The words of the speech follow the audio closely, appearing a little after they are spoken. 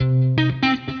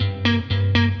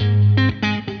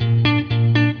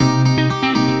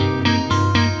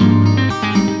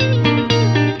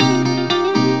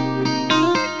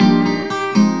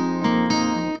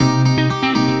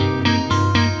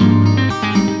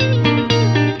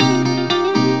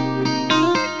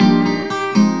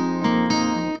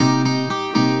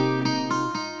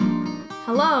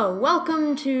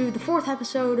4th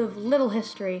episode of Little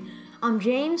History. I'm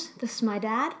James. This is my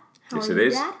dad. How Yes, are it you,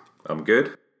 is. Dad? I'm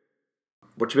good.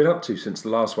 What you been up to since the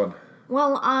last one?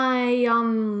 Well,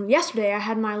 yesterday I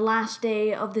had my last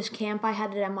day of this camp I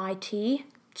had at MIT.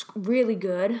 It's really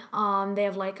good. They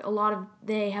have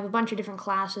they have a bunch of different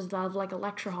classes. They'll have like a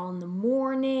lecture hall in the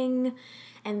morning,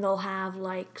 and they'll have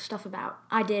like stuff about,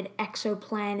 I did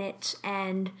exoplanets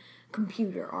and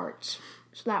computer arts.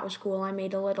 So that was cool. I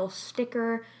made a little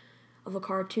sticker of a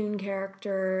cartoon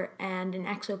character and an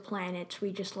exoplanet.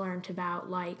 We just learned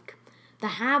about like the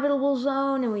habitable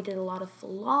zone, and we did a lot of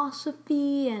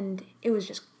philosophy, and it was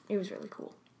really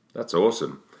cool. That's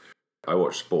awesome. I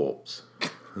watch sports.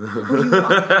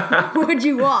 What'd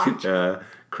you watch?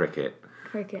 Cricket.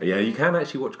 Cricket. Yeah, you can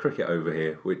actually watch cricket over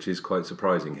here, which is quite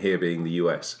surprising, here being the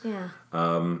US. Yeah.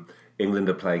 England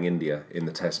are playing India in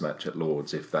the test match at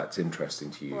Lord's, if that's interesting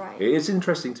to you. Right. It is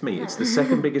interesting to me. It's the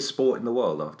second biggest sport in the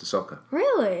world after soccer.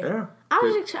 Really? Yeah.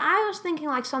 I was thinking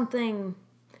like something,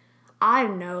 I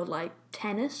don't know, like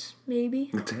tennis, maybe?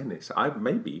 Tennis. I don't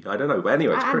know. But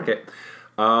anyway, it's I don't cricket.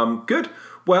 Good.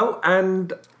 Well,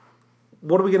 and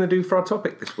what are we going to do for our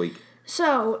topic this week?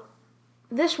 So,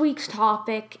 this week's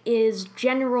topic is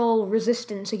general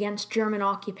resistance against German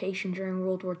occupation during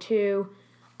World War II.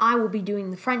 I will be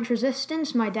doing the French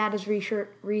resistance. My dad has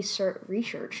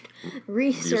researched.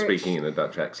 You're speaking in a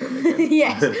Dutch accent again.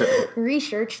 Yes,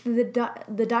 researched the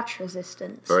Dutch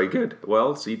resistance. Very good.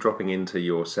 Well, see, dropping into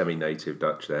your semi-native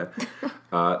Dutch there.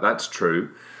 That's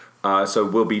true. So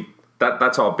we'll be...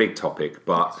 That's our big topic,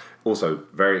 but also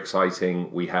very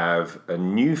exciting. We have a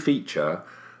new feature,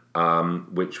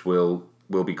 which we'll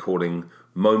be calling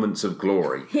Moments of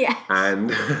Glory. Yes.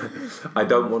 And I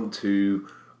don't want to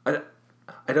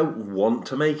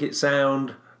make it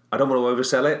sound... I don't want to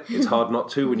oversell it. It's hard not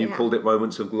to when you've called it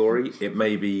Moments of Glory. It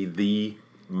may be the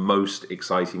most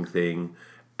exciting thing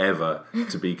ever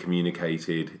to be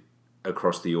communicated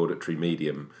across the auditory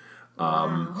medium.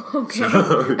 Wow. Okay.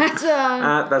 So,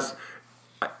 That's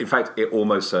in fact, it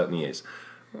almost certainly is.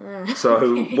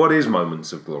 So, What is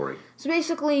Moments of Glory? So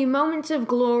basically, moments of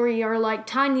glory are like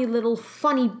tiny little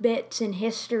funny bits in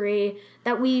history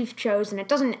that we've chosen. It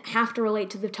doesn't have to relate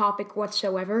to the topic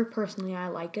whatsoever. Personally, I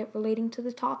like it relating to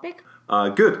the topic.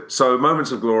 Good. So,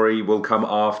 Moments of Glory will come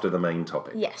after the main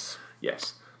topic. Yes.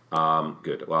 Yes.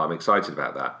 Good. Well, I'm excited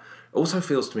about that. Also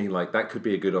feels to me like that could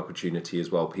be a good opportunity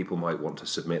as well. People might want to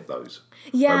submit those.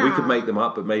 Yeah. We could make them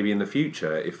up, but maybe in the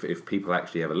future, if people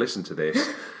actually ever listen to this,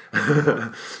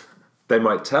 they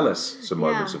might tell us some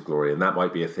moments of glory, and that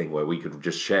might be a thing where we could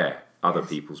just share other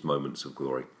people's moments of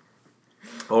glory.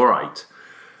 All right.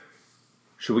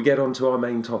 Should we get on to our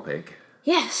main topic?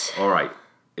 Yes. All right.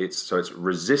 It's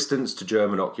resistance to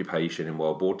German occupation in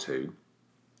World War II.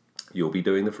 You'll be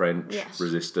doing the French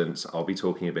resistance. I'll be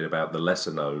talking a bit about the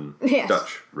lesser-known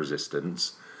Dutch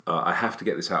resistance. I have to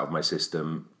get this out of my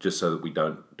system just so that we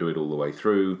don't do it all the way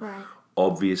through. Right.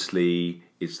 Obviously,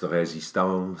 it's the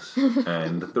résistance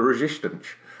and the resistance.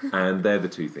 And they're the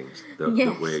two things that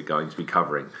we're going to be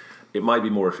covering. It might be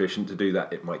more efficient to do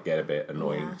that. It might get a bit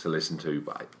annoying to listen to,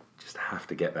 but I just have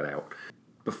to get that out.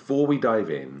 Before we dive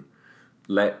in,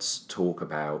 let's talk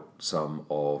about some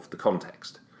of the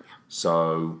context.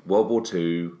 So, World War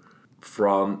II,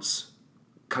 France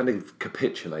kind of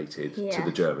capitulated to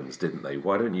the Germans, didn't they?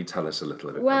 Why don't you tell us a little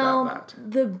bit about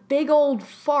that? The big old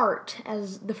fart,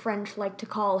 as the French like to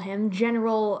call him,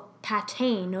 General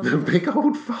Pétain. The big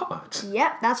old fart?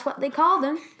 Yep, that's what they called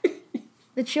him.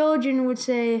 The children would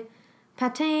say,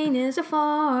 Pétain is a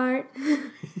fart.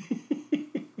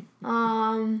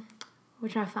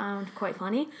 Which I found quite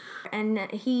funny.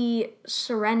 And he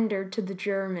surrendered to the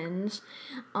Germans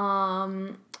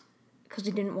because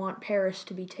he didn't want Paris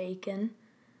to be taken.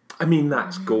 I mean,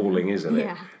 that's galling, isn't it?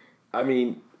 Yeah. I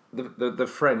mean, the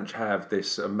French have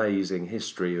this amazing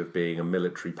history of being a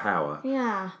military power.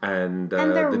 Yeah. And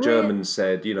the Germans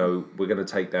said, we're going to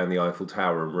take down the Eiffel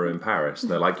Tower and ruin Paris.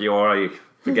 And they're like,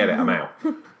 forget it, I'm out.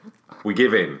 We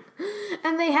give in.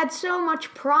 And they had so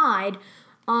much pride.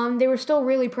 They were still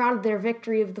really proud of their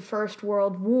victory of the First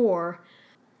World War.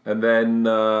 And then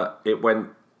it went...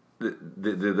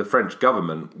 The French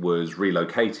government was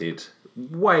relocated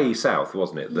way south,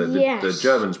 wasn't it? The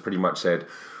Germans pretty much said,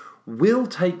 we'll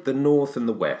take the north and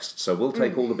the west. So we'll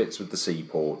take all the bits with the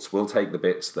seaports. We'll take the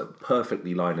bits that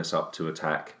perfectly line us up to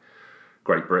attack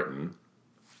Great Britain.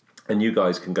 And you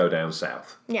guys can go down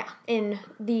south. Yeah, in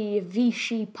the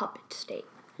Vichy puppet state.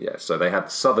 Yeah, so they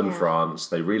had southern France.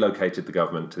 They relocated the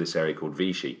government to this area called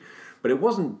Vichy. But it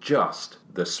wasn't just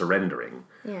the surrendering,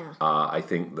 I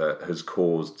think, that has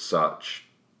caused such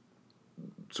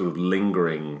sort of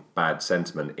lingering bad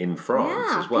sentiment in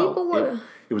France as well.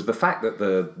 It was the fact that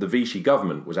the Vichy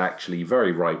government was actually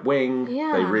very right-wing.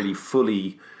 Yeah. They really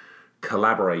fully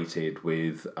collaborated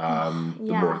with the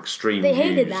more extreme They views.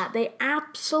 hated that. They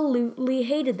absolutely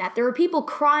hated that. There were people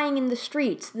crying in the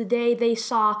streets the day they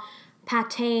saw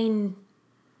Pétain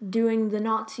doing the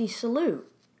Nazi salute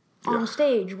on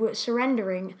stage,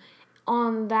 surrendering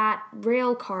on that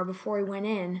rail car before he went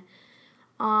in.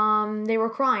 They were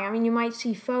crying. I mean, you might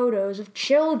see photos of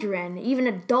children, even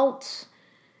adults,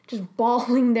 just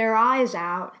bawling their eyes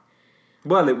out.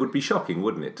 Well, it would be shocking,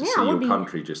 wouldn't it, to see your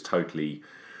country just totally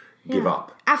give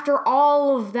up. After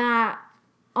all of that,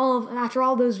 after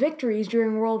all those victories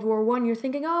during World War I, you're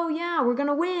thinking, oh yeah, we're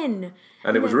gonna win.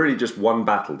 And it was really just one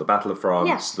battle, the Battle of France.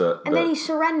 Yes, and then he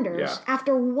surrenders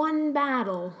after one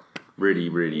battle.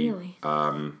 Really.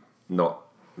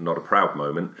 Not a proud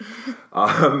moment.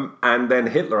 And then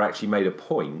Hitler actually made a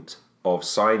point of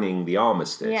signing the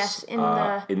armistice in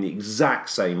the exact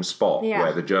same spot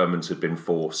where the Germans had been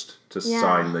forced to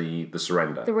sign the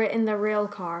surrender. In the rail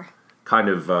car. Kind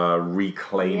of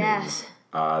reclaiming that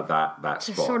spot.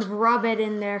 To sort of rub it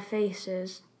in their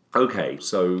faces. Okay,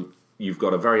 so you've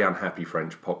got a very unhappy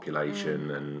French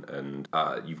population and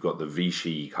you've got the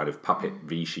Vichy, kind of puppet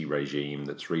Vichy regime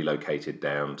that's relocated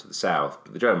down to the south,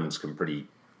 but the Germans can pretty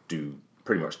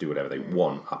much do whatever they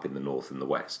want up in the north and the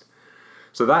west.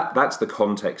 So that's the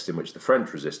context in which the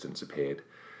French resistance appeared.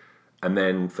 And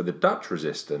then for the Dutch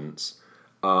resistance,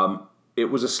 it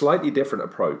was a slightly different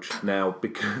approach. Now,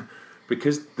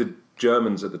 because the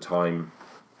Germans at the time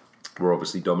were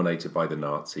obviously dominated by the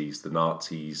Nazis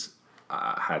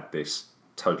had this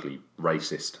totally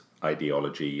racist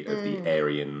ideology of the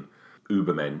Aryan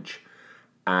Übermensch.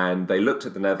 And they looked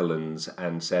at the Netherlands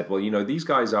and said, well, these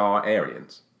guys are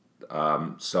Aryans.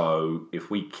 So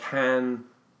if we can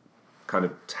kind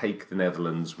of take the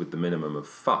Netherlands with the minimum of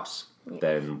fuss,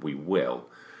 then we will.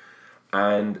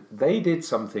 And they did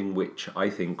something which I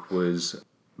think was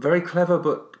very clever,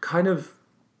 but kind of,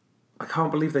 I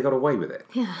can't believe they got away with it.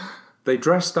 Yeah. They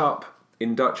dressed up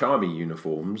in Dutch army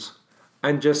uniforms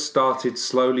and just started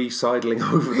slowly sidling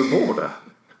over the border.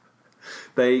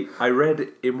 I read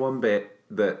in one bit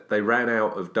that they ran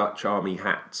out of Dutch army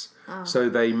hats, so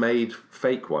they made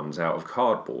fake ones out of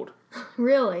cardboard.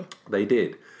 Really? They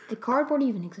did. Did cardboard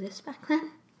even exist back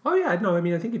then? Oh yeah, no, I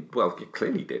mean, I think it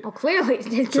clearly did. Oh, clearly it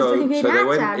did, because they made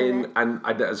hats out of it. And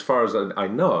as far as I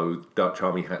know, Dutch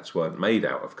army hats weren't made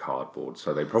out of cardboard,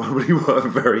 so they probably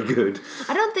weren't very good.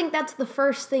 I don't think that's the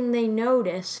first thing they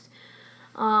noticed,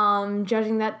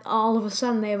 judging that all of a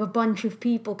sudden they have a bunch of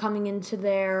people coming into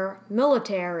their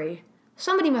military.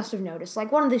 Somebody must have noticed,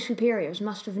 like one of the superiors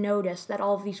must have noticed that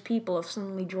all of these people have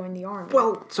suddenly joined the army.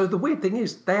 Well, so the weird thing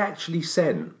is, they actually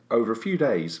sent, over a few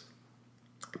days,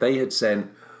 they had sent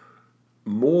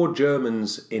more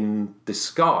Germans in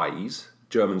disguise,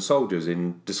 German soldiers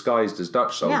disguised as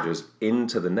Dutch soldiers,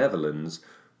 into the Netherlands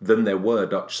than there were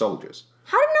Dutch soldiers.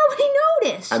 How did nobody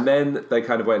notice? And then they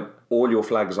kind of went, all your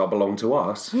flags are belong to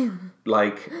us.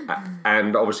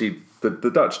 And obviously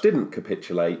the Dutch didn't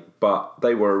capitulate, but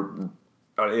they were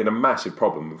in a massive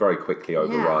problem, very quickly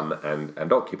overrun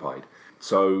and occupied.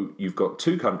 So you've got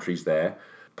two countries there,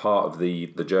 part of the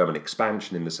German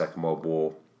expansion in the Second World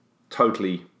War,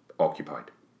 totally occupied.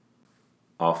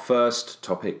 Our first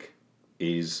topic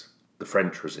is the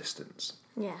French resistance.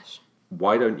 Yes.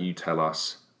 Why don't you tell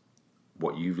us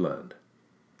what you've learned?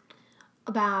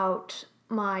 About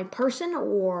my person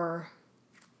or...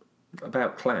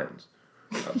 About clans.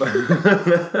 I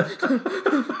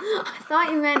thought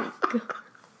you meant...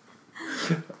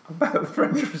 About the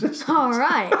French resistance. All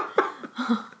right.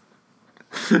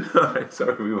 Alright,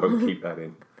 sorry, we won't keep that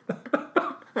in.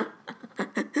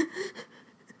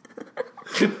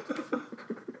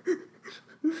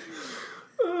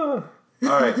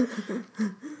 Alright.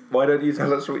 Why don't you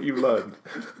tell us what you've learned?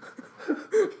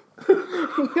 You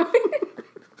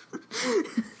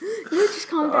just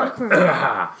calm down for a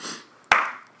minute.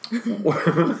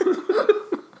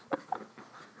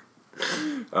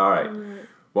 Alright.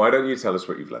 Why don't you tell us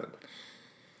what you've learned?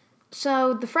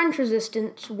 So, the French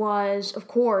resistance was, of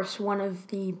course,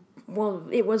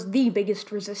 it was the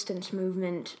biggest resistance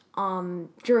movement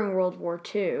during World War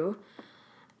II.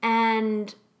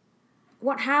 And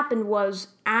what happened was,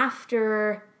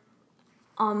 after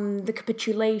the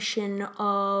capitulation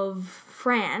of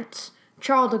France,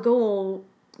 Charles de Gaulle,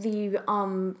 the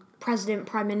President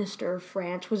Prime Minister of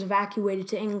France, was evacuated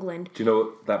to England. Do you know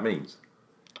what that means?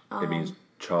 It means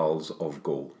Charles of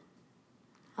Gaulle.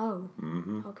 Oh,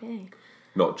 okay.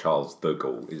 Not Charles de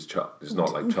Gaulle. It's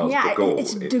not like Charles de Gaulle.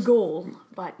 It's de Gaulle,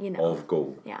 but Of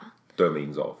Gaulle. Yeah. De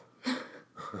means of.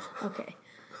 Okay.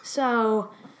 So,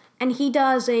 And he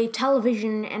does a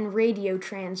television and radio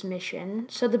transmission.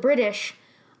 So the British,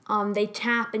 they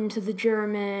tap into the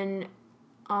German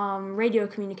radio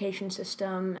communication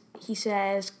system. He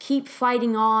says, "Keep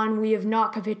fighting on. We have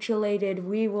not capitulated.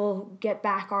 We will get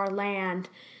back our land."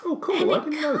 Oh, cool. And I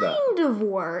didn't know that. It kind of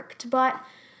worked, but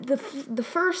the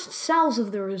first cells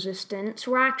of the resistance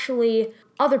were actually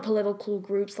other political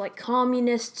groups like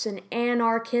communists and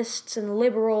anarchists and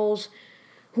liberals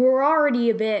who were already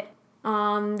a bit,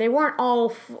 they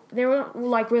were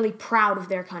like really proud of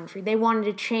their country. They wanted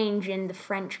a change in the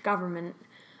French government.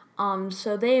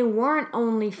 So they weren't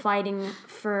only fighting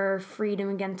for freedom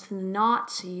against the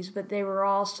Nazis, but they were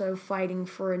also fighting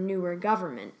for a newer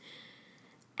government.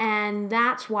 And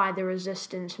that's why the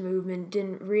resistance movement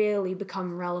didn't really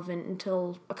become relevant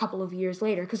until a couple of years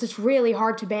later, because it's really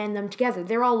hard to band them together.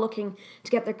 They're all looking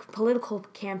to get their political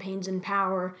campaigns in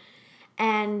power,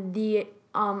 and the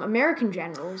American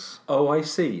generals. Oh, I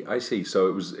see.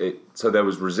 So So there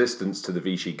was resistance to the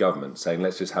Vichy government, saying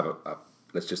let's just have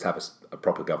a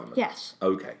proper government. Yes.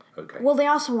 Okay. Well, they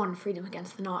also wanted freedom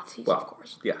against the Nazis, of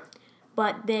course. Yeah.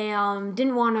 But they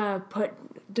didn't want to put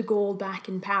de Gaulle back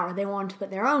in power. They wanted to put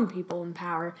their own people in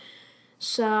power.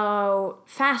 So,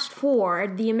 fast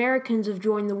forward, the Americans have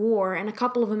joined the war, and a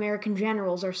couple of American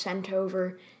generals are sent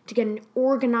over to get an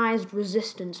organized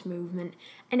resistance movement.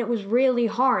 And it was really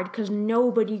hard because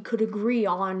nobody could agree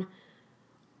on.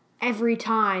 Every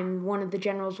time one of the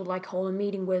generals would hold a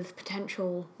meeting with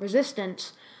potential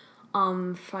resistance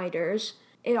fighters,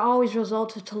 it always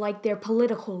resulted to their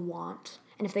political want.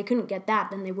 And if they couldn't get that,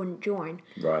 then they wouldn't join.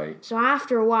 Right. So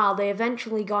after a while, they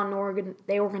eventually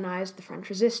they organized the French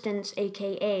Resistance,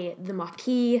 a.k.a. the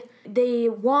Maquis. They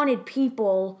wanted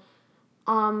people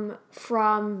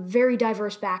from very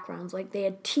diverse backgrounds. They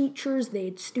had teachers, they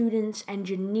had students,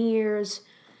 engineers.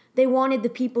 They wanted the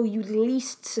people you'd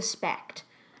least suspect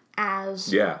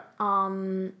as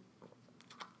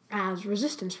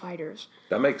resistance fighters.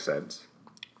 That makes sense.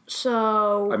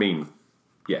 So... I mean,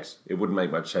 yes, it wouldn't make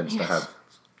much sense to have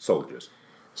soldiers.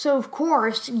 So, of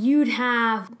course, you'd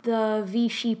have the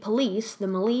Vichy police, the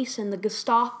milice, and the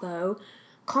Gestapo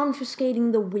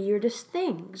confiscating the weirdest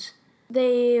things.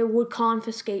 They would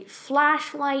confiscate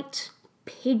flashlights,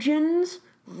 pigeons,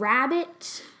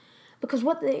 rabbits, because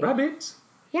what they... Rabbits?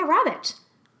 Yeah, rabbits.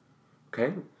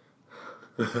 Okay.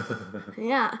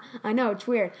 Yeah, I know, it's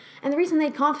weird. And the reason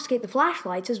they'd confiscate the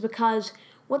flashlights is because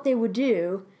what they would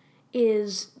do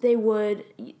is they would,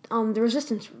 the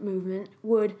resistance movement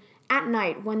would, at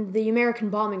night, when the American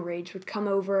bombing raids would come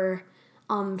over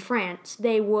France,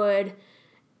 they would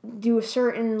do a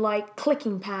certain,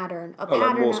 clicking pattern.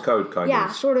 Like Morse code kind of.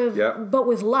 Yeah, sort of, but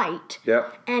with light. Yeah.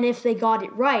 And if they got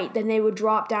it right, then they would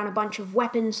drop down a bunch of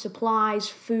weapons, supplies,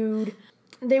 food.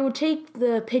 They would take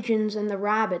the pigeons and the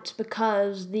rabbits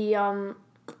because the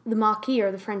Maquis,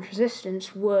 or the French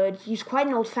Resistance, would use quite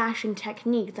an old-fashioned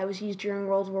technique that was used during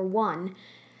World War I.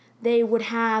 They would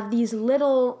have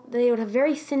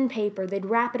very thin paper. They'd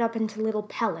wrap it up into little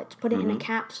pellets, put it in a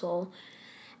capsule,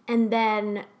 and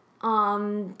then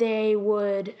they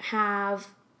would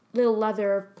have little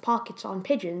leather pockets on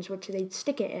pigeons, which they'd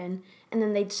stick it in, and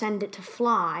then they'd send it to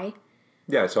fly.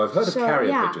 Yeah, so I've heard of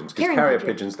carrier pigeons, because carrier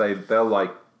pigeons,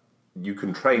 they'll you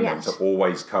can train them to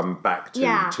always come back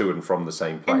to and from the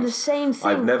same place. And the same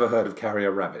thing. I've never heard of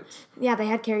carrier rabbits. Yeah, they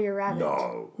had carrier rabbits.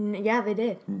 No. Yeah, they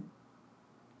did.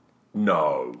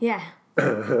 No. Yeah.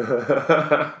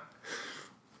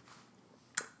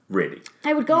 Really?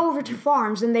 They would go over to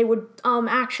farms and they would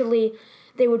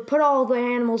they would put all the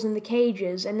animals in the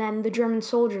cages, and then the German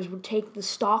soldiers would take the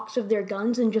stocks of their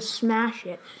guns and just smash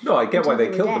it. No, I get why they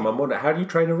killed them. I'm wondering, how do you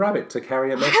train a rabbit to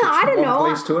carry a message from one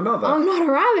place to another? I'm not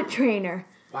a rabbit trainer.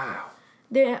 Wow.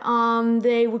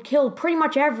 They would kill pretty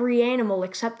much every animal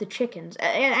except the chickens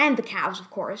and the cows, of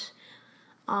course.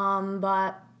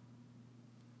 But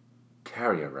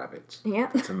carrier rabbits. Yeah.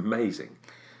 It's amazing.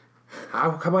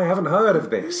 How come I haven't heard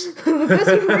of this? Because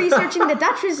you've been researching the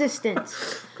Dutch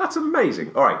resistance. That's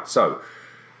amazing. All right, so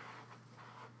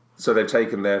they've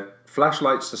taken their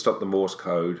flashlights to stop the Morse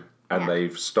code, and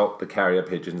they've stopped the carrier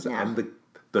pigeons and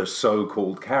the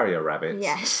so-called carrier rabbits.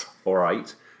 Yes. All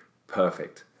right,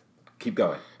 perfect. Keep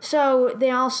going. So they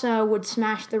also would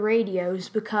smash the radios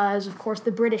because, of course,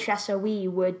 the British SOE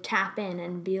would tap in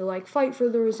and be like, "Fight for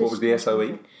the resistance." What was the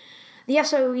SOE? The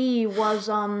SOE was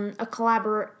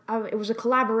it was a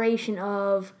collaboration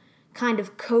of kind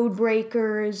of code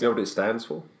breakers. You know what it stands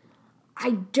for?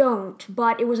 I don't,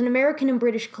 but it was an American and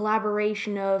British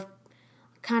collaboration of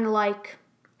kind of like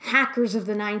hackers of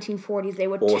the 1940s. They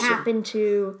would tap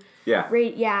into...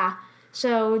 Yeah.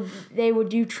 So they would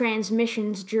do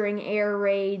transmissions during air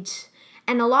raids.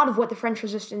 And a lot of what the French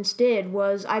resistance did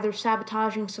was either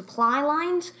sabotaging supply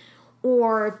lines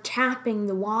or tapping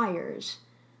the wires.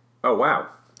 Oh, wow.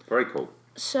 Very cool.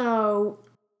 So,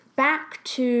 back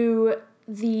to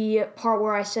the part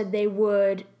where I said they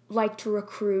would like to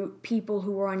recruit people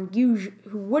who were who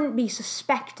wouldn't be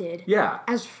suspected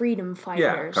as freedom fighters.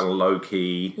 Yeah, kind of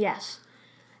low-key. Yes.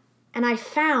 And I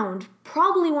found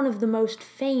probably one of the most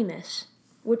famous,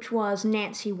 which was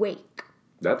Nancy Wake.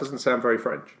 That doesn't sound very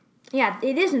French. Yeah,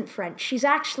 it isn't French. She's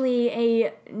actually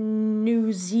a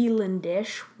New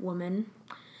Zealandish woman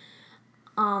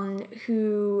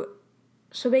who...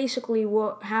 So basically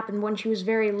what happened when she was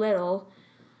very little,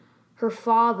 her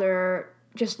father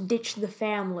just ditched the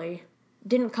family,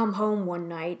 didn't come home one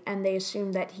night, and they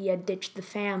assumed that he had ditched the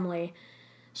family.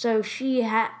 So she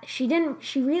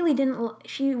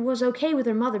was okay with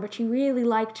her mother, but she really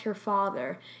liked her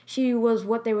father. She was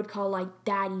what they would call like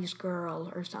daddy's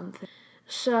girl or something.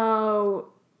 So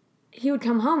he would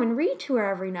come home and read to her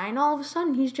every night, and all of a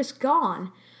sudden he's just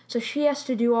gone. So she has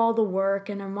to do all the work,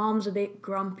 and her mom's a bit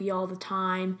grumpy all the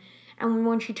time. And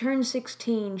when she turns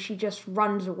 16, she just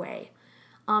runs away,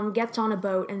 gets on a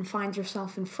boat, and finds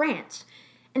herself in France.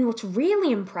 And what's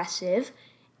really impressive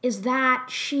is that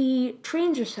she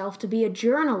trains herself to be a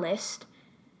journalist,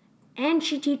 and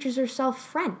she teaches herself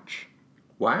French.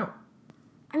 Wow.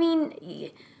 I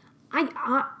mean,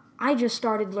 I just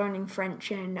started learning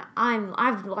French, and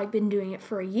I've like been doing it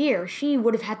for a year. She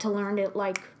would have had to learn it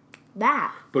like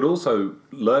that. But also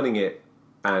learning it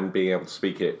and being able to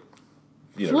speak it,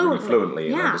 really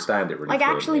fluently and understand it really fluently,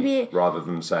 actually rather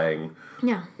than saying,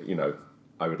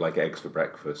 I would like eggs for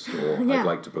breakfast, or I'd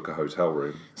like to book a hotel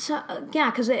room. So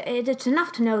because it's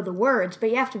enough to know the words, but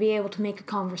you have to be able to make a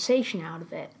conversation out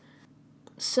of it.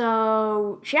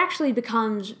 So she actually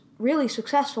becomes really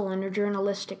successful in her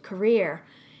journalistic career.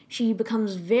 She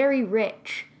becomes very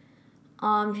rich.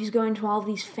 She's going to all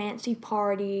these fancy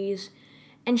parties.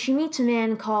 And she meets a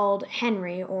man called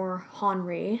Henry, or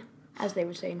Henri, as they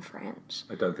would say in France.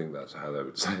 I don't think that's how they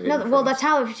would say it. No, well, that's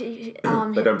how... they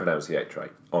don't pronounce the H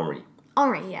right. Henri.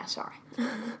 Henri, yeah, sorry.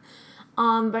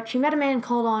 But she met a man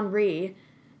called Henri,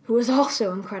 who was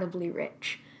also incredibly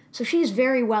rich. So she's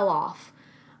very well off.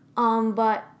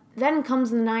 But then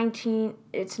comes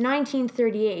it's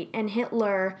 1938, and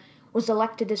Hitler was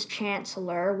elected as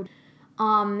chancellor.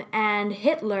 And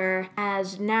Hitler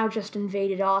has now just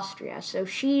invaded Austria, so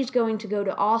she's going to go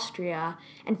to Austria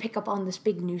and pick up on this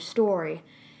big new story.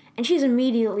 And she's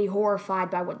immediately horrified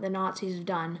by what the Nazis have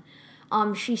done.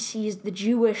 She sees the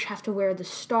Jewish have to wear the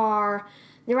star.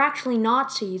 They're actually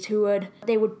Nazis who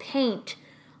would paint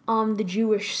the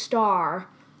Jewish star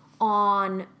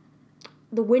on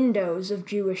the windows of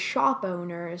Jewish shop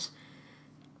owners.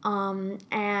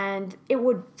 And it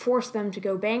would force them to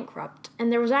go bankrupt.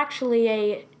 And there was actually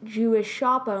a Jewish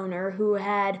shop owner who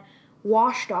had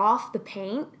washed off the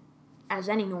paint, as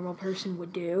any normal person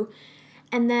would do,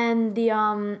 and then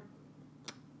the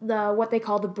what they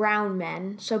call the brown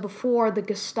men. So before the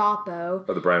Gestapo...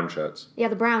 Oh, the brown shirts. Yeah,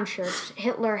 the brown shirts.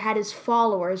 Hitler had his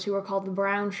followers, who were called the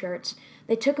brown shirts.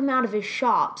 They took him out of his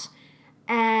shops,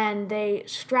 and they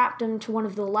strapped him to one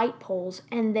of the light poles,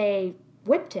 and they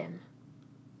whipped him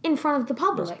in front of the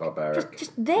public. That's barbaric.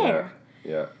 Just there.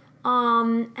 Yeah.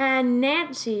 And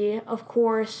Nancy, of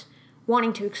course,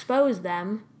 wanting to expose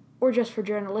them, or just for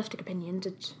journalistic opinions,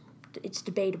 it's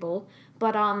debatable,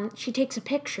 but she takes a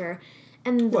picture,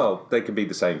 and... Well, they can be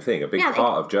the same thing. A big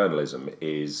part of journalism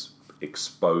is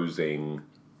exposing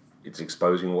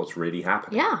what's really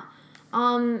happening. Yeah.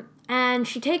 And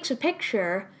she takes a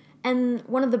picture, and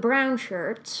one of the brown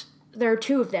shirts, there are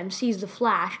two of them, sees the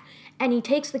flash, and he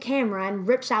takes the camera and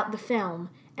rips out the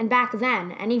film. And back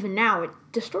then, and even now, it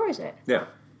destroys it. Yeah.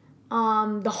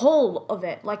 The whole of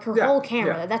it, like her whole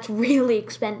camera, that's really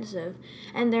expensive.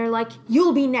 And they're like,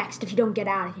 you'll be next if you don't get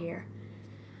out of here.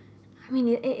 I mean,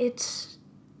 it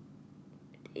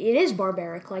is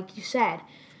barbaric, like you said.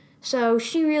 So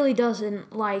she really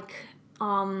doesn't like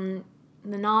the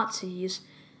Nazis.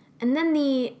 And then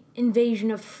the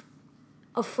invasion of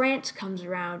France comes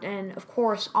around, and of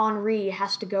course Henri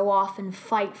has to go off and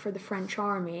fight for the French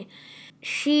army.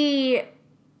 She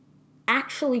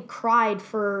actually cried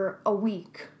for a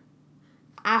week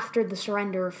after the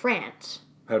surrender of France.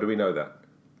 How do we know that?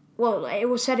 Well, it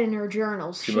was said in her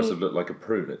journals. She must have looked like a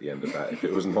prune at the end of that if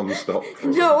it was non-stop.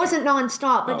 No, it wasn't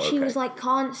non-stop, but she was like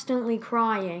constantly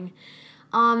crying.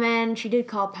 And she did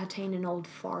call Patain an old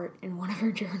fart in one of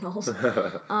her journals.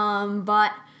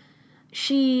 But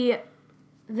she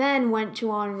then went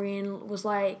to Henri and was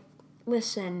like,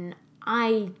 listen,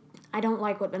 I don't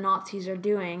like what the Nazis are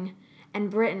doing, and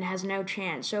Britain has no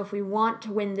chance. So if we want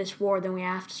to win this war, then we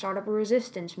have to start up a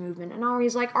resistance movement. And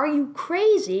Ari's like, are you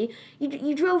crazy?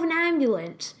 You drove an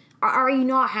ambulance. Are you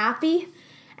not happy?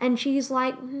 And she's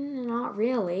like, not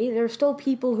really. There are still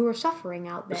people who are suffering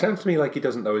out there. It sounds to me like he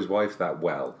doesn't know his wife that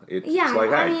well. It's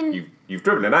like, hey, I mean, you've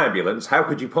driven an ambulance. How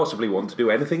could you possibly want to do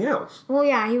anything else? Well,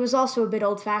 yeah, he was also a bit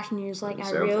old-fashioned. He was like,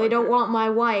 I really don't want my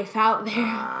wife out there.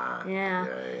 Yeah.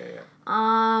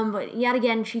 But yet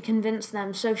again, she convinced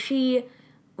them. So she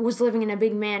was living in a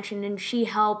big mansion, and she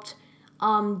helped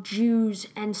Jews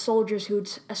and soldiers who'd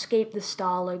escaped the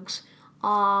Stalags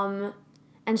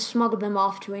and smuggled them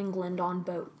off to England on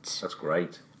boats. That's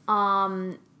great.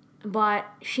 But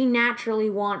she naturally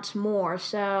wants more,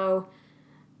 so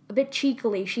a bit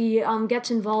cheekily, she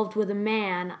gets involved with a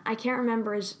man. I can't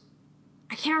remember his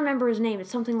name.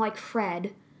 It's something like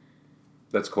Fred.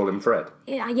 Let's call him Fred.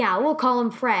 Yeah, we'll call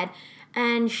him Fred.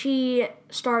 And she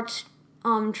starts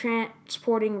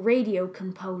transporting radio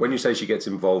components. When you say she gets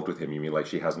involved with him, you mean like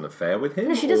she has an affair with him?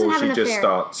 No, she doesn't have an affair. Just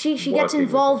starts she gets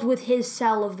involved with his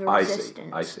cell of the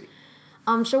resistance. I see.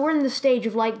 So we're in the stage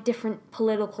of like different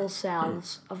political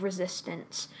cells of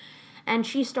resistance. And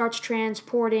she starts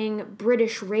transporting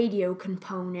British radio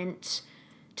components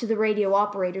to the radio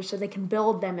operators so they can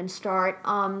build them and start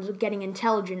getting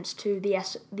intelligence to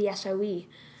the SOE.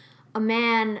 A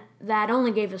man that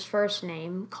only gave his first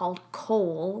name, called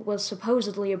Cole, was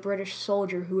supposedly a British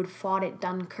soldier who had fought at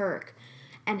Dunkirk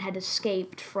and had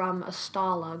escaped from a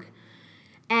Stalag.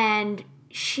 And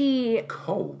she...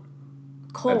 Cole?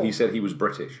 Cole. And he said he was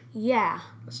British? Yeah.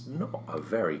 That's not a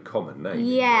very common name.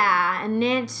 Yeah, and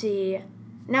Nancy...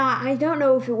 Now, I don't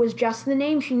know if it was just the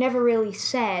name. She never really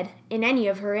said in any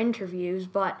of her interviews,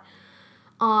 but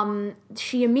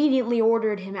she immediately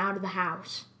ordered him out of the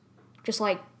house. Just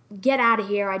like, get out of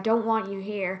here, I don't want you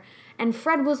here. And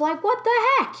Fred was like, what the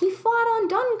heck? He fought on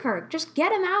Dunkirk. Just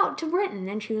get him out to Britain.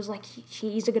 And she was like,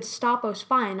 he's a Gestapo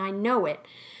spy, and I know it.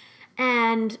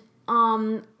 And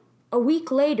a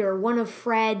week later, one of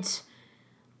Fred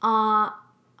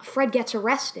gets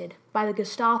arrested by the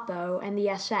Gestapo and the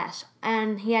SS.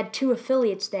 And he had two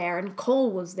affiliates there, and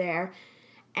Cole was there.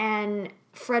 And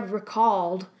Fred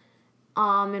recalled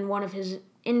in one of his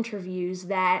interviews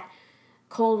that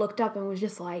Cole looked up and was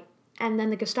just like, and then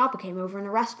the Gestapo came over and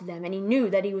arrested them, and he knew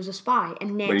that he was a spy.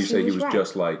 And Nancy when you say was he was right.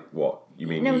 just like, what? You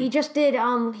mean No, he just did,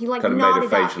 he like kind of nodded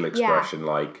made a facial up. expression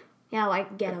like... Yeah,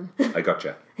 like, get him. I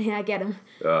gotcha. Yeah, get him.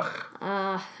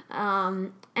 Ugh.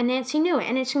 And Nancy knew it,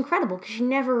 and it's incredible, because she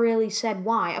never really said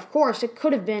why. Of course, it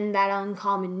could have been that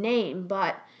uncommon name,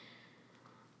 but,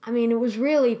 I mean, it was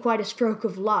really quite a stroke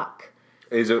of luck.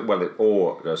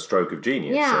 Or a stroke of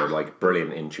genius, Yeah. so like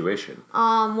brilliant intuition.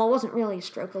 Well, it wasn't really a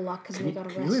stroke of luck, because they got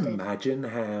arrested. Can you imagine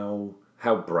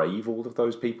how brave all of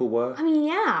those people were? I mean,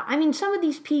 yeah. I mean, some of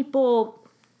these people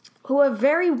who have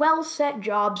very well-set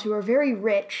jobs, who are very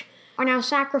rich, are now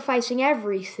sacrificing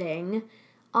everything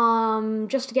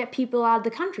just to get people out of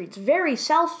the country. It's very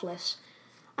selfless.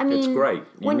 I mean, it's great.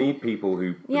 You need people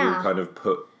who kind of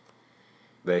put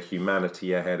their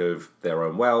humanity ahead of their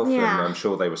own wealth, and I'm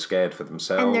sure they were scared for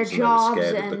themselves, and their jobs, they were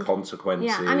scared of the consequences.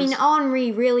 Yeah, I mean,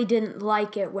 Henri really didn't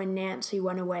like it when Nancy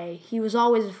went away. He was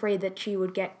always afraid that she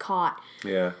would get caught.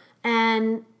 Yeah.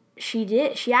 And she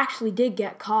did. She actually did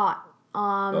get caught.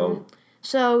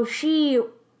 So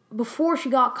before she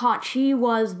got caught, she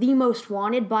was the most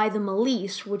wanted by the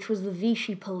Milice, which was the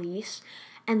Vichy police,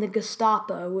 and the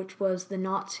Gestapo, which was the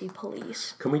Nazi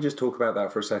police. Can we just talk about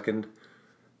that for a second?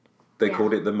 They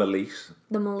called it the Milice?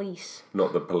 The Milice.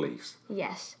 Not the police?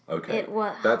 Yes. Okay. It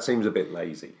was. That seems a bit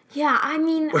lazy. Yeah, I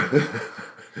mean...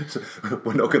 So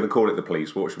we're not going to call it the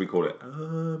police. What should we call it?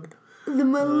 The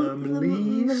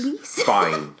Milice?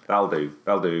 Fine. That'll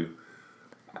do.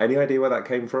 Any idea where that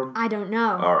came from? I don't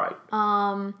know. All right.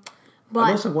 But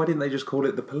and also, why didn't they just call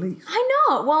it the police? I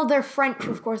know. Well, they're French,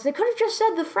 of course. They could have just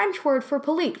said the French word for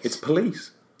police. It's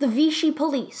police. The Vichy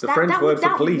police. The French word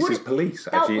for police is police.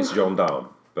 Actually, it's gendarme,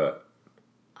 but...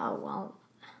 Oh, well.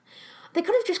 They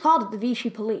could have just called it the Vichy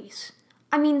police.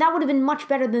 I mean, that would have been much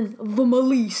better than the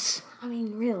Milice. I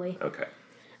mean, really. Okay.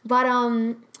 But,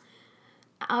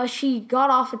 she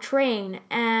got off a train,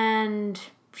 and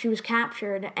she was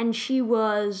captured, and she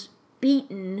was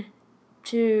beaten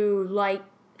to, like...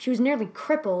 She was nearly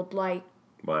crippled, like...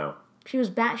 Wow. She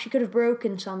was bad. She could have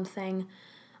broken something.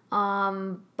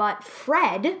 But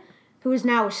Fred, who has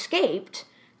now escaped,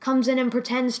 comes in and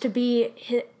pretends to be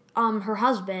her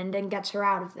husband and gets her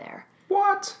out of there.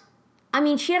 What? I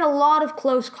mean, she had a lot of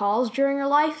close calls during her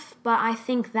life, but I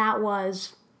think that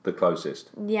was the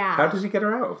closest. Yeah. How does he get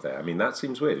her out of there? I mean, that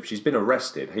seems weird. If she's been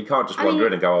arrested, he can't just wander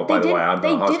in and go, "Oh, by the way, I'm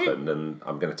her husband, and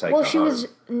I'm going to take her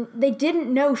home." They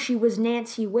didn't know she was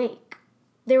Nancy Wake.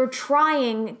 They were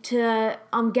trying to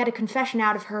get a confession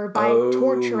out of her by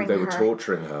torturing her. They were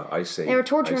torturing her. I see. They were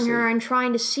torturing her and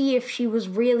trying to see if she was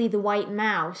really the White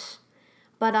Mouse.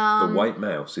 But the White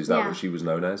Mouse, is that what she was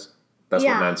known as? That's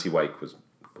what Nancy Wake was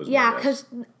known as. Because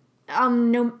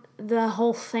the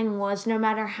whole thing was no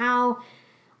matter how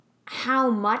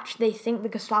much they think the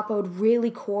Gestapo had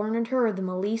really cornered her, or the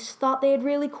police thought they had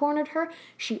really cornered her,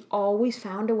 she always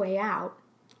found a way out.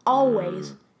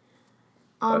 Always.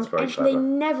 That's very clever. They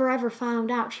never ever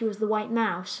found out she was the White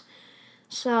Mouse.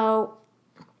 So,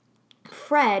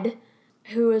 Fred,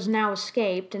 who has now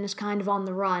escaped and is kind of on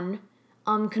the run,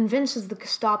 convinces the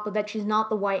Gestapo that she's not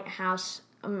the White Mouse.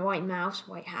 She's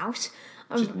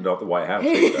not the White House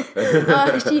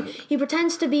either. He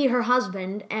pretends to be her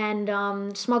husband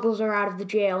and smuggles her out of the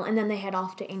jail, and then they head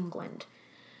off to England.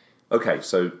 Okay,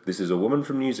 so this is a woman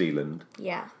from New Zealand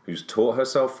who's taught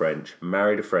herself French,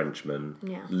 married a Frenchman,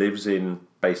 lives in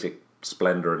basic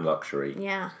splendour and luxury,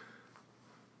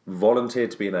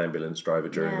 volunteered to be an ambulance driver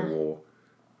during the war,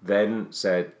 then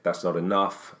said, that's not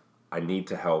enough, I need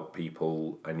to help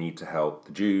people, I need to help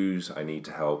the Jews, I need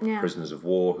to help prisoners of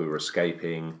war who are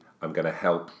escaping, I'm going to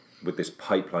help with this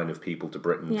pipeline of people to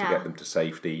Britain to get them to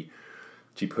safety.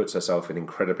 She puts herself in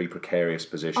incredibly precarious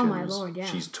positions. Oh my Lord,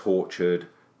 She's tortured,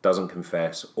 doesn't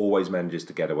confess, always manages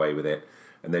to get away with it,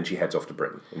 and then she heads off to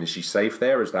Britain. And is she safe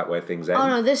there? Is that where things end? Oh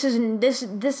no, this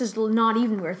is not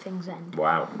even where things end.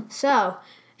 Wow. So,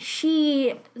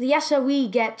 the SOE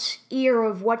gets ear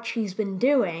of what she's been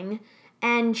doing,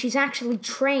 and she's actually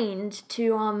trained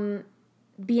to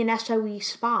be an SOE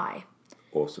spy.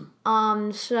 Awesome.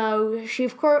 So she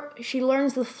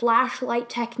learns the flashlight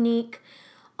technique.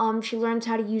 She learns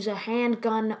how to use a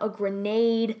handgun, a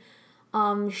grenade.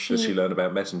 Does she learn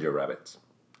about messenger rabbits?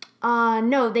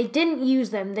 No, they didn't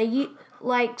use them.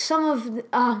 Some of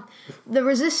the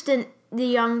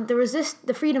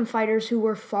the freedom fighters who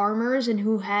were farmers and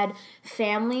who had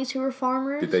families who were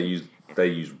farmers. Did they use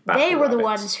battle They were rabbits? the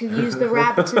ones who used the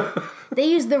rabbits. They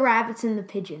used the rabbits and the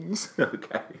pigeons.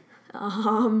 Okay.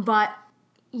 But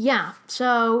yeah,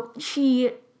 so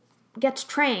she gets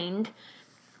trained,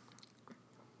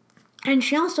 and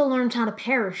she also learns how to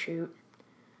parachute.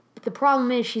 But the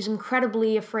problem is she's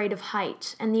incredibly afraid of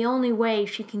heights, and the only way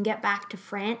she can get back to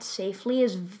France safely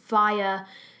is via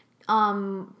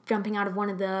jumping out of one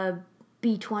of the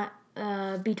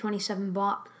B-27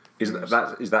 bombers. Is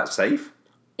that safe?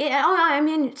 I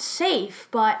mean, it's safe,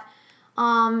 but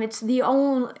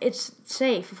it's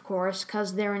safe, of course,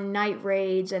 because they're in night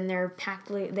raids and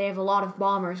they have a lot of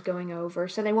bombers going over,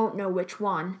 so they won't know which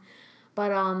one.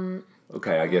 But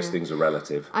okay, I guess things are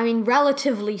relative. I mean,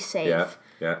 relatively safe.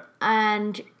 Yeah.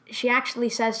 And she actually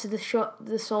says to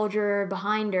the soldier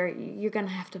behind her, "You're gonna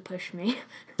have to push me."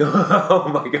 Oh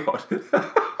my God.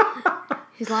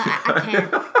 She's like, I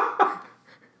can't.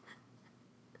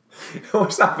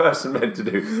 What's that person meant to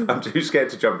do? I'm too scared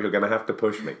to jump. You're going to have to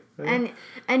push me.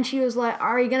 And she was like,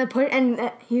 "Are you going to push?"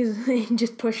 And he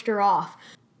just pushed her off.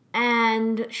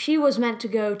 And she was meant to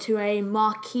go to a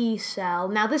Maquis cell.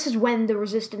 Now, this is when the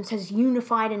resistance has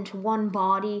unified into one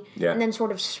body and then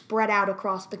sort of spread out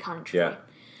across the country. Yeah.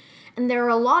 And there are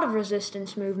a lot of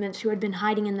resistance movements who had been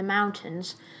hiding in the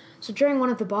mountains. So during one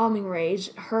of the bombing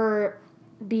raids, her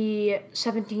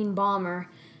B-17 bomber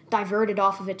diverted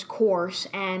off of its course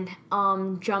and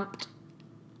jumped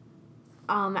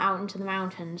out into the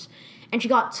mountains. And she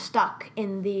got stuck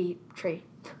in the tree.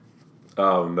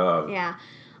 Oh, no. Yeah.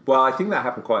 Well, I think that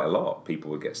happened quite a lot. People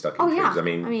would get stuck in trees. Yeah. I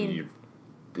mean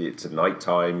it's at night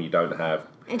time. You don't have...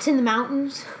 It's in the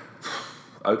mountains.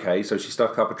 Okay, so she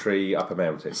stuck up a tree, up a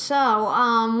mountain. So,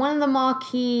 one of the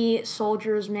Maquis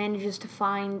soldiers manages to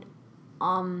find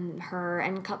her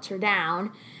and cuts her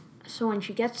down. So when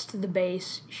she gets to the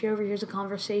base, she overhears a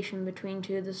conversation between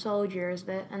two of the soldiers,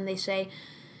 and they say,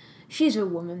 "She's a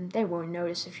woman. They won't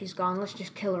notice if she's gone. Let's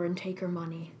just kill her and take her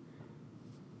money."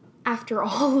 After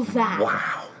all of that...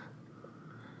 Wow.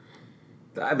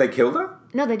 They killed her?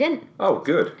 No, they didn't. Oh,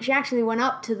 good. She actually went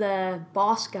up to the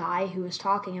boss guy who was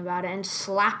talking about it and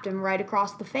slapped him right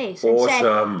across the face. And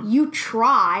Awesome. said, "You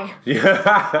try."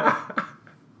 Yeah.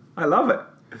 I love it.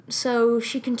 So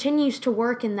she continues to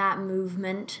work in that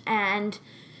movement, and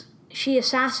she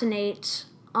assassinates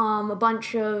a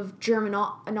bunch of German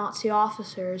Nazi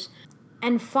officers.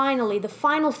 And finally, the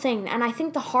final thing, and I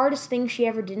think the hardest thing she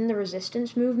ever did in the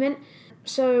resistance movement,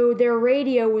 so their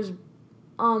radio was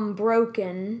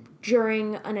broken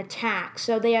during an attack.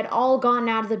 So they had all gone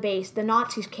out of the base. The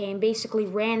Nazis came, basically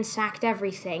ransacked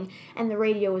everything, and the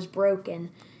radio was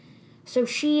broken. So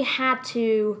she had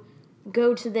to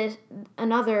go to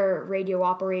another radio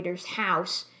operator's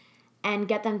house and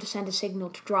get them to send a signal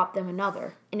to drop them in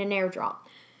an airdrop.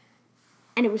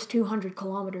 And it was 200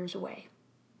 kilometers away.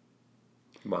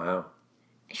 Wow.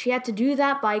 She had to do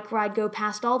that bike ride, go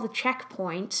past all the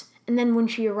checkpoints, and then when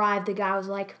she arrived, the guy was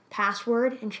like,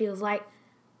 "Password?" And she was like,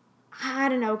 "I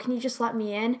don't know, can you just let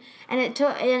me in?" And it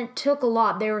took a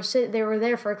lot. They were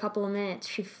there for a couple of minutes.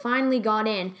 She finally got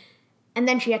in, and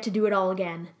then she had to do it all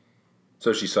again.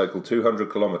 So she cycled 200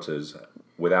 kilometers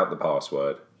without the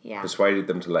password. Yeah. Persuaded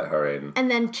them to let her in. And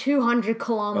then 200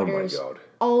 kilometers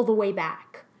all the way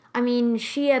back. I mean,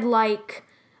 it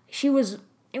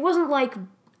wasn't like,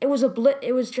 it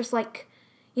was just like,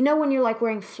 you know when you're like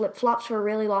wearing flip-flops for a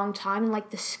really long time and like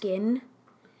the skin?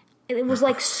 It was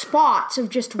like spots of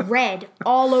just red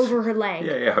all over her leg.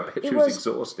 Yeah, I bet she was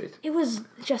exhausted. It was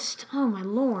just, oh my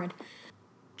lord.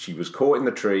 She was caught in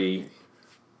the tree.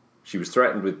 She was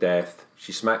threatened with death.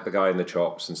 She smacked the guy in the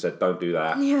chops and said, "Don't do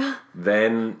that." Yeah.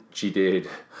 Then she did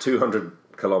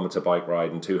 200-kilometer bike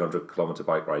ride and 200-kilometer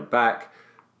bike ride back.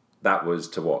 That was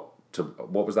to what?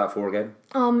 What was that for again?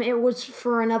 It was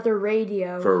for another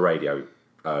radio. For a radio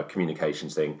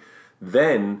communications thing.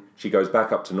 Then she goes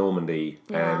back up to Normandy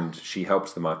and she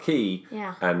helps the Marquis.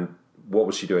 Yeah. And what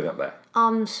was she doing up there?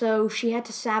 So she had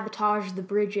to sabotage the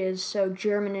bridges so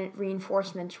German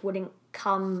reinforcements wouldn't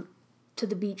come to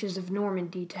the beaches of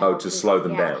Normandy to slow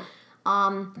them down.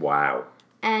 Wow.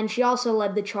 And she also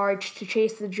led the charge to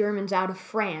chase the Germans out of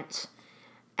France.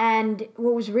 And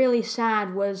what was really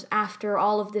sad was after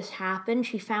all of this happened,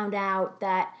 she found out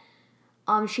that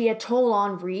she had told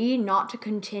Henri not to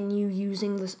continue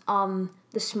using the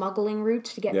smuggling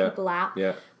routes to get people out.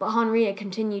 Yeah. But Henri had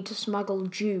continued to smuggle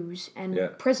Jews and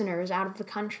prisoners out of the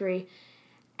country.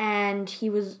 And he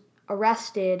was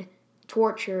arrested,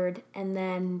 tortured, and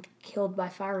then killed by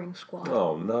firing squad.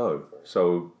 Oh, no.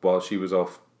 So while she was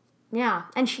off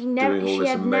and doing all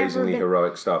this amazingly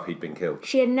heroic stuff, he'd been killed.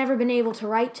 She had never been able to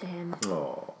write to him.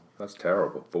 Oh, that's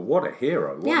terrible. But what a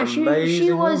hero. What an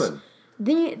amazing woman.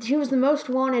 She was the most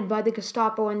wanted by the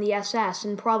Gestapo and the SS,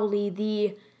 and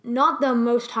probably not the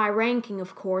most high-ranking,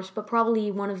 of course, but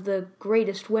probably one of the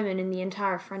greatest women in the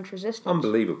entire French resistance.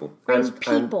 Unbelievable. Greatest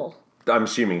people. I'm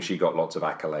assuming she got lots of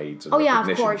accolades and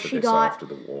recognition of course. She got, after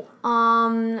the war.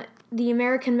 The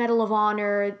American Medal of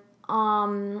Honor, she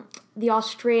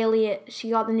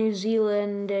got the New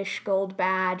Zealandish gold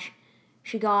badge,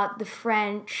 she got the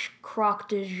French Croix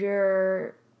de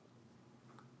Jour,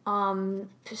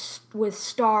 with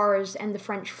stars and the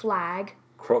French flag.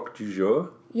 Croix du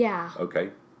jour? Yeah. Okay.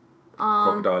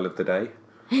 Crocodile of the day?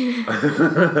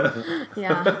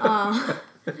 Yeah.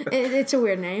 It's a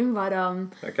weird name, but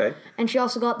okay. And she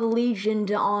also got the Legion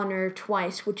d'Honneur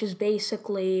twice, which is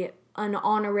basically an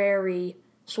honorary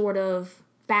sort of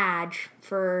badge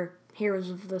for heroes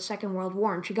of the Second World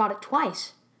War, and she got it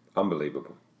twice.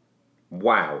 Unbelievable.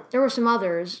 Wow. There were some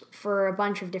others for a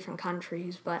bunch of different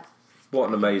countries, but... What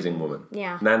an amazing woman.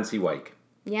 Yeah. Nancy Wake.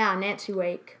 Yeah, Nancy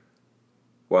Wake.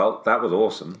 Well, that was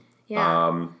awesome.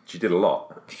 Yeah. She did a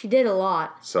lot. She did a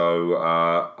lot. So,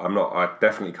 I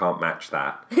definitely can't match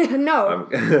that. No.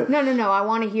 No, I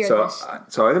want to hear this.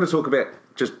 So I'm going to talk a bit,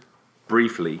 just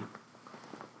briefly,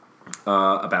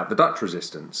 about the Dutch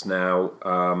resistance. Now,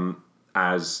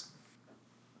 as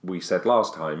we said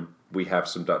last time, we have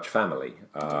some Dutch family.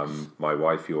 My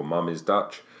wife, your mum, is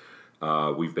Dutch.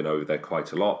 We've been over there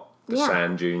quite a lot. The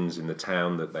sand dunes in the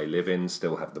town that they live in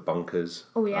still have the bunkers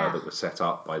that were set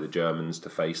up by the Germans to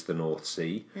face the North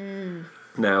Sea.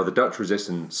 Now, the Dutch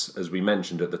resistance, as we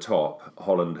mentioned at the top,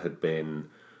 Holland had been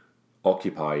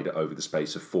occupied over the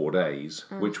space of 4 days,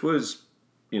 which was,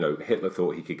 Hitler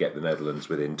thought he could get the Netherlands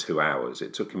within 2 hours.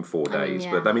 It took him 4 days,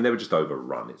 but they were just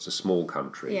overrun. It's a small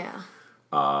country. Yeah.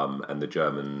 And the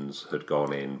Germans had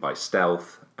gone in by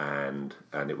stealth, and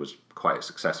it was quite a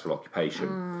successful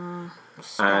occupation.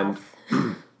 And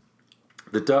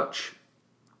the Dutch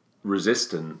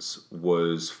resistance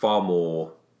was far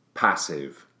more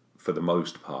passive for the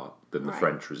most part than the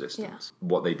French resistance. Yeah.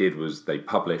 What they did was they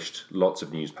published lots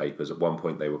of newspapers. At one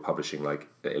point they were publishing like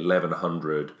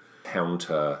 1,100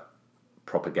 counter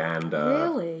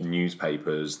propaganda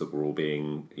newspapers that were all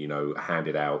being,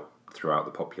 handed out throughout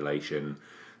the population.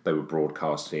 They were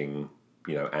broadcasting,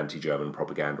 anti-German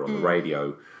propaganda on the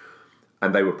radio,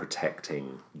 and they were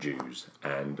protecting Jews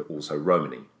and also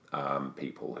Romani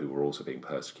people who were also being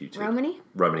persecuted.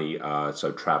 Romani,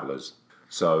 so travellers.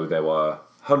 So there were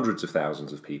hundreds of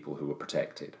thousands of people who were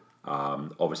protected.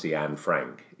 Obviously, Anne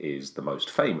Frank is the most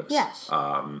famous. Yes.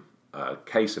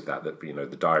 Case of that,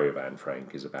 the Diary of Anne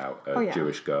Frank is about a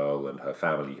Jewish girl and her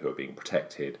family who are being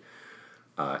protected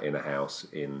in a house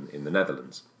in the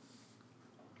Netherlands.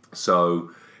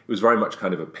 So it was very much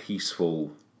kind of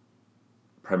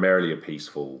primarily a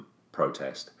peaceful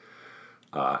protest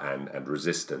and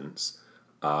resistance,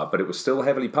 but it was still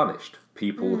heavily punished.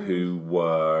 People who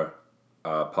were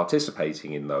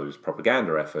participating in those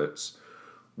propaganda efforts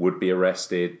would be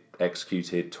arrested,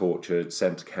 executed, tortured,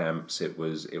 sent to camps. It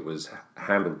was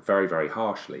handled very, very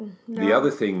harshly. No. The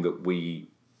other thing that we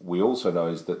also know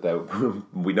is that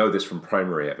we know this from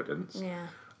primary evidence,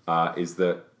 is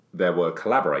that there were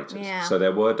collaborators. Yeah. So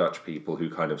there were Dutch people who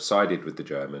kind of sided with the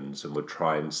Germans and would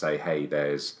try and say, hey,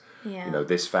 there's,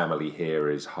 this family here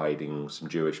is hiding some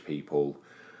Jewish people.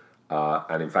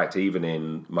 And in fact, even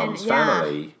in Mum's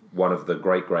family, one of the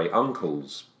great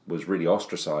uncles was really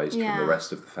ostracized from the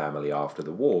rest of the family after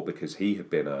the war because he had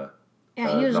been he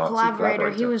was Nazi a collaborator.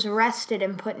 He was arrested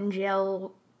and put in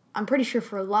jail, I'm pretty sure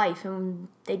for life, and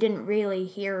they didn't really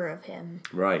hear of him.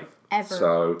 Right. Ever.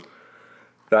 So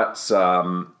that's,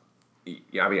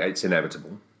 it's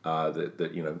inevitable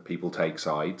that people take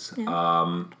sides.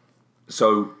 Yeah.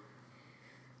 So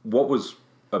what was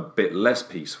a bit less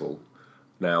peaceful,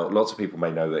 now lots of people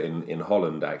may know that in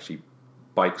Holland actually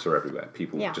bikes are everywhere.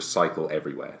 People just cycle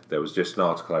everywhere. There was just an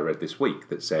article I read this week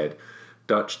that said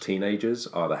Dutch teenagers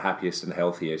are the happiest and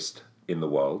healthiest in the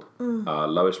world,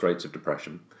 lowest rates of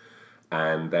depression,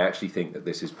 and they actually think that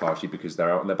this is partially because they're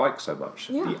out on their bikes so much.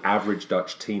 Yeah. The average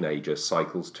Dutch teenager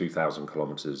cycles 2,000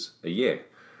 kilometres a year,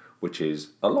 which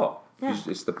is a lot. Yeah.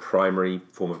 It's the primary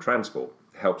form of transport.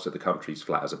 It helps that the country's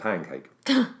flat as a pancake.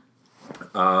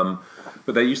 But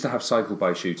they used to have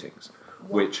cycle-by shootings,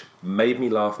 which made me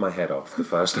laugh my head off the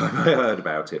first time I heard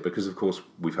about it, because, of course,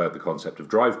 we've heard the concept of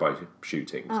drive-by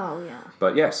shootings. Oh, yeah.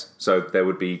 But, yes, so there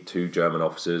would be two German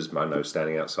officers, I know,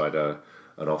 standing outside an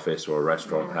office or a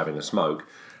restaurant having a smoke,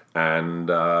 and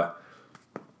a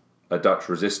Dutch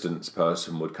resistance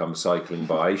person would come cycling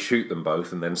by, shoot them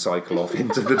both, and then cycle off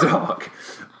into the dark.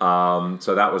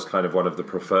 So that was kind of one of the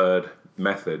preferred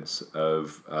methods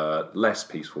of less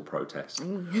peaceful protest.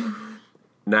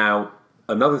 Now,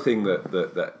 another thing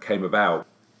that came about,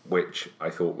 which I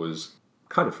thought was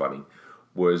kind of funny,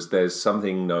 was there's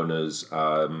something known as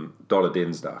Dolle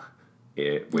Dinsdag,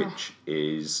 which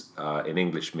is, in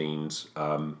English means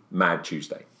Mad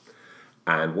Tuesday.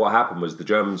 And what happened was the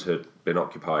Germans had been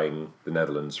occupying the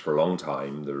Netherlands for a long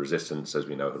time. The resistance, as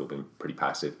we know, had all been pretty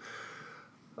passive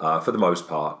for the most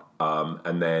part.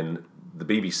 And then the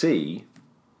BBC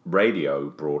radio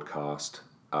broadcast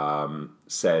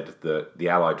said that the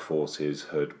Allied forces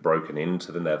had broken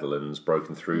into the Netherlands,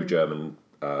 broken through German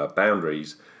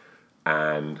boundaries,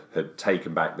 and had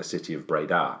taken back the city of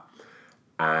Breda.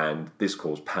 And this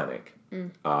caused panic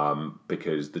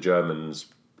because the Germans,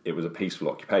 it was a peaceful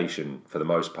occupation for the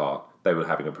most part. They were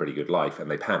having a pretty good life, and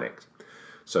they panicked.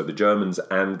 So the Germans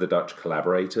and the Dutch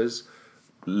collaborators,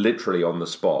 literally on the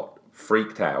spot,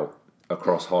 freaked out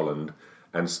across Holland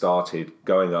and started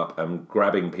going up and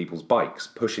grabbing people's bikes,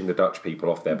 pushing the Dutch people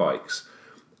off their bikes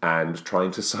and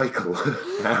trying to cycle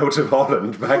out of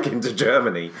Holland back into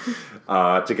Germany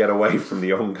to get away from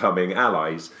the oncoming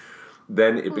Allies.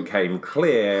 Then it became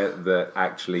clear that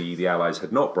actually the Allies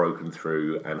had not broken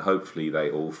through, and hopefully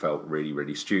they all felt really,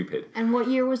 really stupid. And what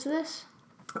year was this?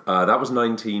 That was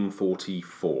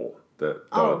 1944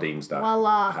 that Dolle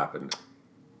Dinsdag happened.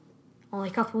 Only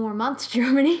a couple more months,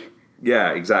 Germany.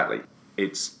 Yeah, exactly.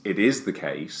 It is the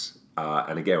case,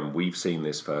 and again, we've seen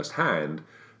this firsthand,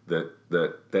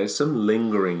 that there's some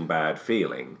lingering bad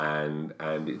feeling, and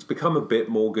it's become a bit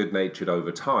more good-natured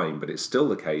over time, but it's still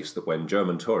the case that when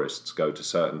German tourists go to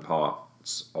certain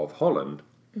parts of Holland,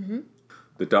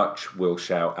 the Dutch will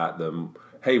shout at them,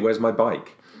 "Hey, where's my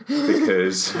bike?"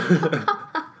 Because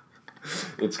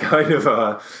it's kind of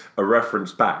a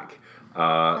reference back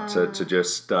to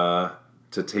just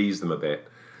to tease them a bit.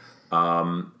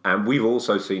 And we've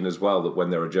also seen as well that when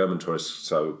there are German tourists,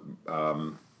 so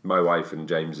my wife and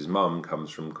James's mum comes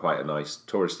from quite a nice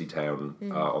touristy town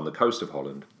on the coast of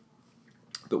Holland,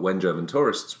 that when German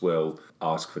tourists will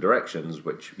ask for directions,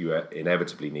 which you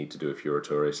inevitably need to do if you're a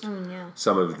tourist,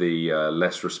 some of the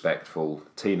less respectful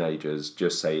teenagers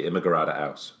just say "immer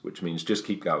geradeaus," which means just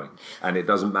keep going. And it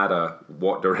doesn't matter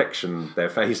what direction they're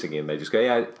facing in, they just go,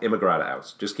 "Yeah, immer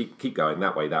geradeaus," just keep going,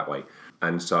 that way.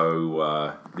 And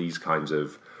so these kinds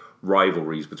of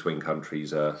rivalries between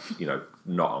countries are,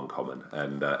 not uncommon.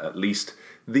 And at least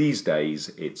these days,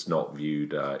 it's not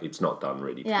viewed, it's not done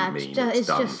really to be mean. It's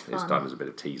done as a bit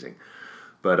of teasing.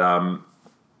 But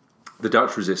The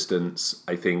Dutch resistance,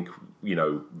 I think,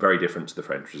 very different to the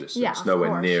French resistance. Yeah, of Nowhere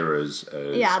course. near as...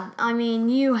 Yeah, I mean,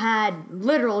 you had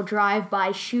literal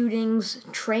drive-by shootings,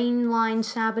 train line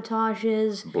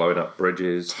sabotages, blowing up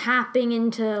bridges. tapping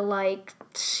into, like,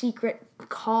 secret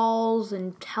calls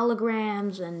and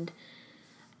telegrams, and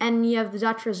you have the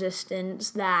Dutch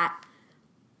resistance that,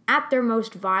 at their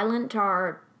most violent,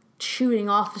 are shooting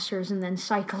officers and then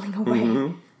cycling away.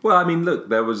 Mm-hmm. Well, I mean, look,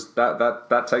 there was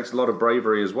that takes a lot of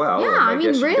bravery as well. Yeah, and I mean,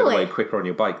 guess you get really. away quicker on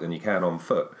your bike than you can on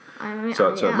foot. I mean,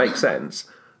 So yeah. it makes sense.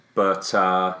 But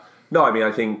no, I mean,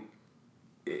 I think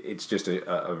it's just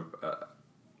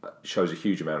shows a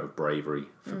huge amount of bravery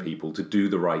for people to do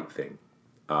the right thing.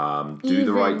 Do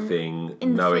the right thing,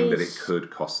 knowing that it could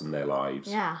cost them their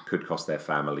lives, could cost their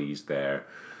families, their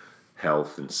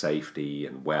health and safety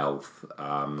and wealth,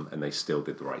 and they still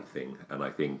did the right thing. And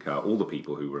I think all the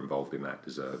people who were involved in that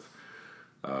deserve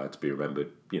to be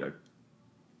remembered,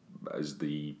 as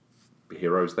the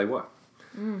heroes they were.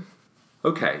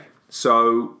 Okay,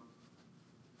 so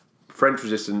French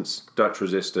resistance, Dutch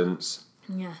resistance,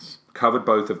 Yes. covered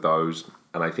both of those,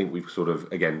 and I think we've sort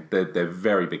of, again, they're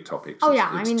very big topics. Oh,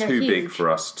 yeah, It's I mean, they're too big huge.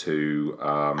 for us to...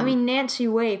 I mean, Nancy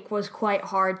Wake was quite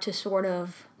hard to sort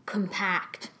of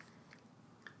compact.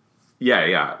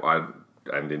 Yeah,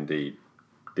 and indeed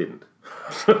didn't.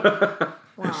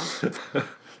 Wow.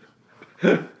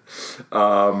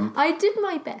 I did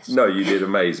my best. No, you did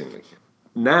amazingly.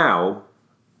 Now,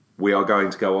 we are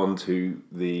going to go on to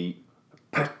the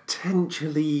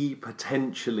potentially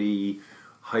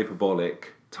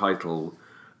hyperbolic title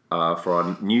for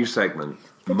our new segment,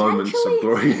 Moments of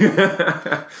Glory.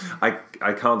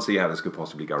 I can't see how this could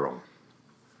possibly go wrong.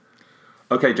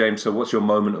 Okay, James, so what's your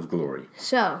moment of glory?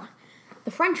 So,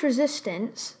 the French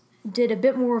resistance did a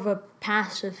bit more of a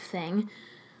passive thing,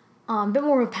 a bit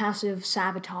more of a passive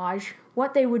sabotage.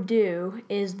 What they would do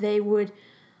is they would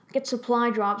get supply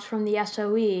drops from the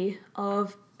SOE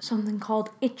of something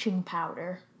called itching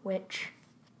powder, which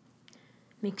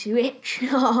makes you itch.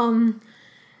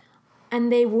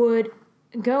 And they would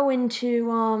go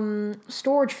into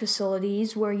storage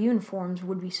facilities where uniforms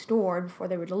would be stored before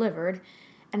they were delivered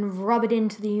and rub it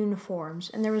into the uniforms.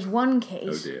 And there was one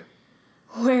case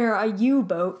where a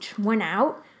U-boat went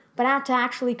out, but had to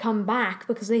actually come back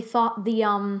because they thought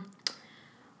the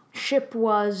ship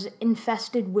was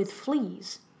infested with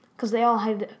fleas because they all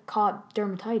had caught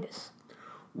dermatitis.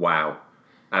 Wow.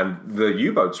 And the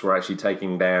U-boats were actually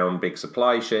taking down big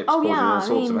supply ships, causing all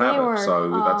sorts of havoc. So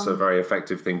that's a very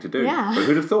effective thing to do. Yeah. But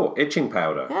who'd have thought? Itching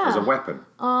powder as a weapon.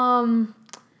 I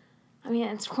mean,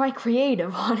 it's quite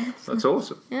creative, honestly. That's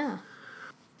awesome. Yeah.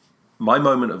 My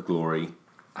moment of glory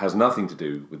has nothing to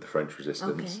do with the French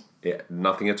resistance.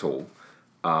 Nothing at all.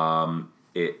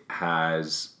 It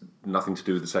has nothing to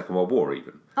do with the Second World War,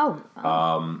 even.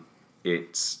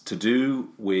 It's to do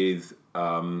with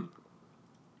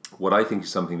what I think is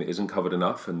something that isn't covered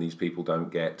enough, and these people don't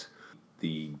get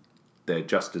their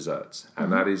just desserts.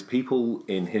 And that is people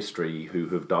in history who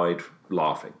have died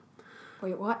laughing.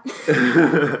 Wait, what?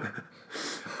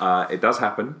 It does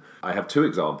happen. I have two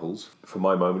examples for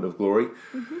my moment of glory.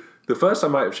 The first I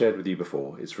might have shared with you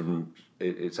before.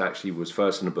 It's actually was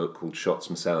first in a book called Shots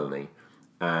Miscellany,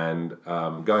 and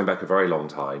going back a very long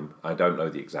time, I don't know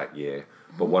the exact year,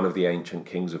 but one of the ancient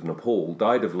kings of Nepal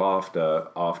died of laughter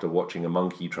after watching a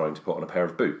monkey trying to put on a pair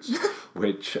of boots,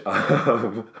 which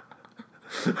I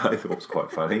thought was quite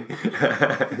funny.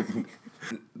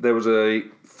 There was a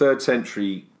 3rd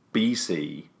century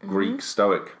BC Greek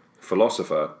Stoic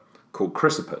philosopher called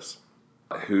Chrysippus,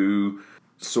 who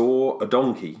saw a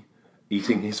donkey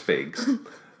eating his figs,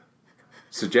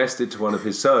 suggested to one of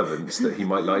his servants that he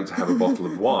might like to have a bottle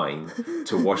of wine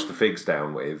to wash the figs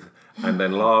down with, and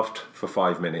then laughed for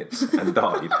 5 minutes and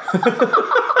died.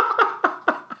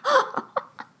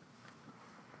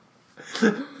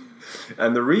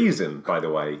 And the reason, by the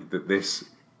way, that this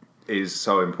is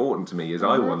so important to me is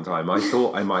one time I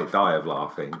thought I might die of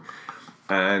laughing.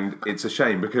 And it's a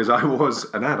shame because I was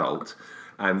an adult,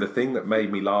 and the thing that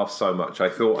made me laugh so much, I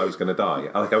thought I was going to die.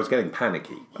 I was getting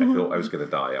panicky. I thought I was going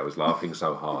to die. I was laughing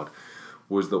so hard.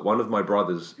 Was that one of my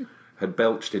brothers had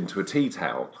belched into a tea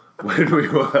towel when we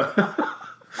were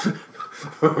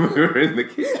in the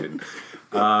kitchen.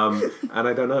 And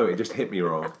I don't know, it just hit me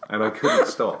wrong, and I couldn't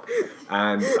stop.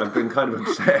 And I've been kind of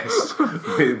obsessed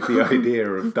with the idea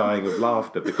of dying of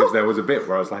laughter, because there was a bit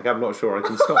where I was like, I'm not sure I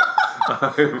can stop.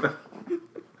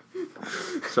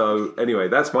 So anyway,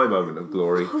 that's my moment of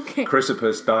glory. Okay.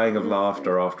 Chrysippus dying of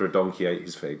laughter after a donkey ate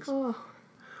his figs. All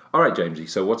right, Jamesy,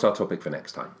 so what's our topic for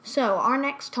next time? So, our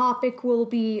next topic will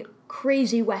be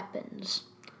crazy weapons.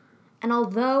 And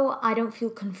although I don't feel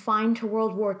confined to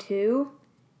World War II,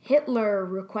 Hitler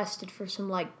requested for some,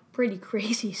 like, pretty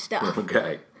crazy stuff.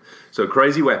 Okay. So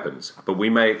crazy weapons, but we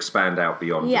may expand out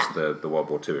beyond just the World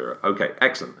War II era. Okay,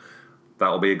 excellent.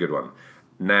 That'll be a good one.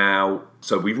 Now,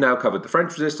 so we've now covered the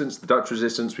French resistance, the Dutch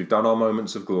resistance, we've done our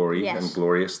moments of glory, and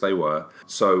glorious they were.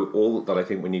 So all that I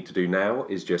think we need to do now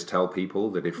is just tell people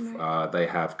that if they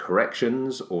have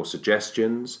corrections or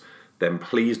suggestions, then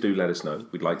please do let us know.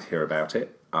 We'd like to hear about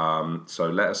it. So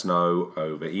let us know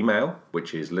over email,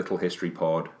 which is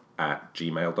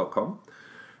littlehistorypod@gmail.com.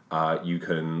 You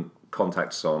can contact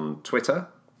us on Twitter,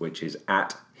 which is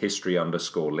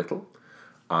 @history_little.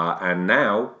 And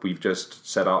now we've just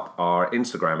set up our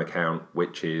Instagram account,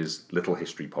 which is Little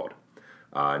History Pod.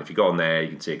 And if you go on there, you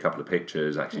can see a couple of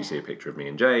pictures, actually see a picture of me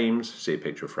and James, see a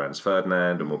picture of Franz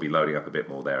Ferdinand, and we'll be loading up a bit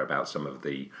more there about some of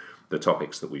the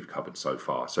topics that we've covered so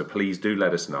far. So please do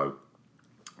let us know.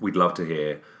 We'd love to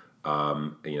hear,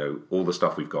 all the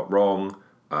stuff we've got wrong,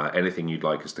 anything you'd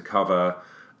like us to cover,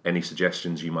 any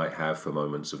suggestions you might have for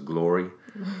moments of glory.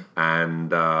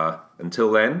 And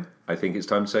until then, I think it's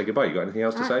time to say goodbye. You got anything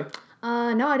else to say?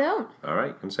 No, I don't. All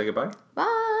right, can say goodbye?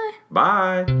 Bye.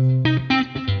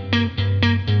 Bye.